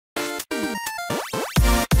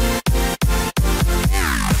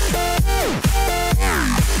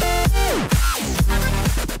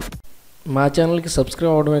మా ఛానల్కి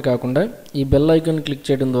సబ్స్క్రైబ్ అవడమే కాకుండా ఈ బెల్ ఐకాన్ క్లిక్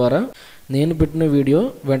చేయడం ద్వారా నేను పెట్టిన వీడియో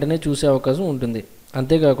వెంటనే చూసే అవకాశం ఉంటుంది.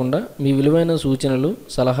 అంతేకాకుండా మీ విలువైన సూచనలు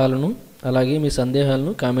సలహాలను అలాగే మీ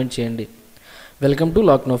సందేహాలను కామెంట్ చేయండి. Welcome to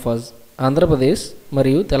లాక్నోఫాస్. ఆంధ్రప్రదేశ్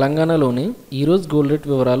మరియు తెలంగాణలోని ఈరోజు గోల్డ్ రేట్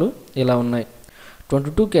వివరాలు ఇలా ఉన్నాయి.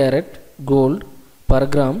 22 carat gold per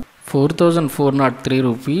gram 4403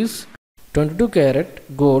 rupees. 22 carat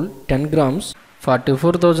gold 10 grams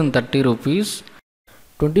 44,030 rupees.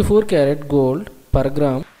 24 carat gold per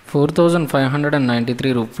gram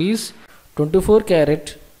 4,593 rupees. 24 carat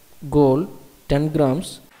gold 10 grams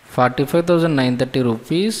 45,930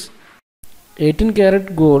 rupees. 18 carat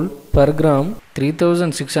gold per gram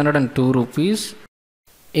 3,602 rupees.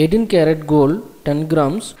 18 carat gold 10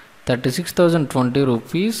 grams 36,020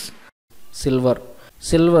 rupees. Silver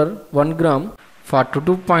 1 gram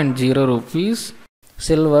 42.0 rupees.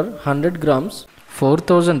 Silver 100 grams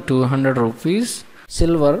 4,200 rupees.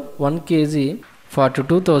 Silver 1 kg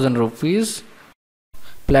 42,000 rupees.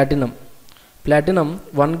 Platinum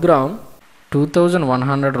 1 gram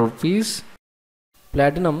 2,100 rupees.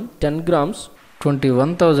 Platinum 10 grams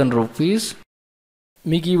 21,000 rupees.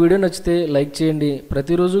 మీకు ఈ video నచ్చితే like చేయండి.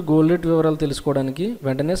 ప్రతిరోజు gold rate వివరాలు తెలుసుకోవడానికి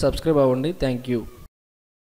వెంటనే subscribe అవ్వండి. Thank you.